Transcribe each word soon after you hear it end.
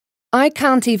I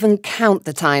can't even count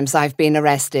the times I've been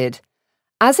arrested.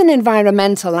 As an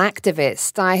environmental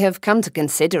activist, I have come to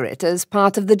consider it as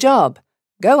part of the job.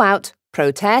 Go out,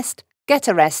 protest, get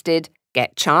arrested,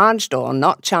 get charged or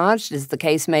not charged as the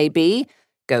case may be,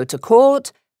 go to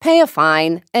court, pay a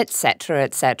fine, etc.,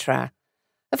 etc.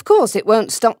 Of course, it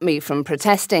won't stop me from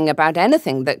protesting about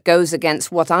anything that goes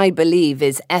against what I believe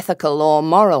is ethical or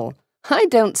moral. I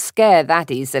don't scare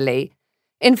that easily.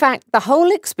 In fact, the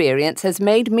whole experience has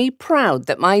made me proud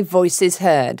that my voice is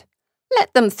heard.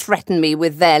 Let them threaten me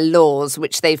with their laws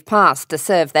which they've passed to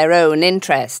serve their own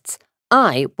interests.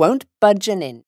 I won't budge an inch.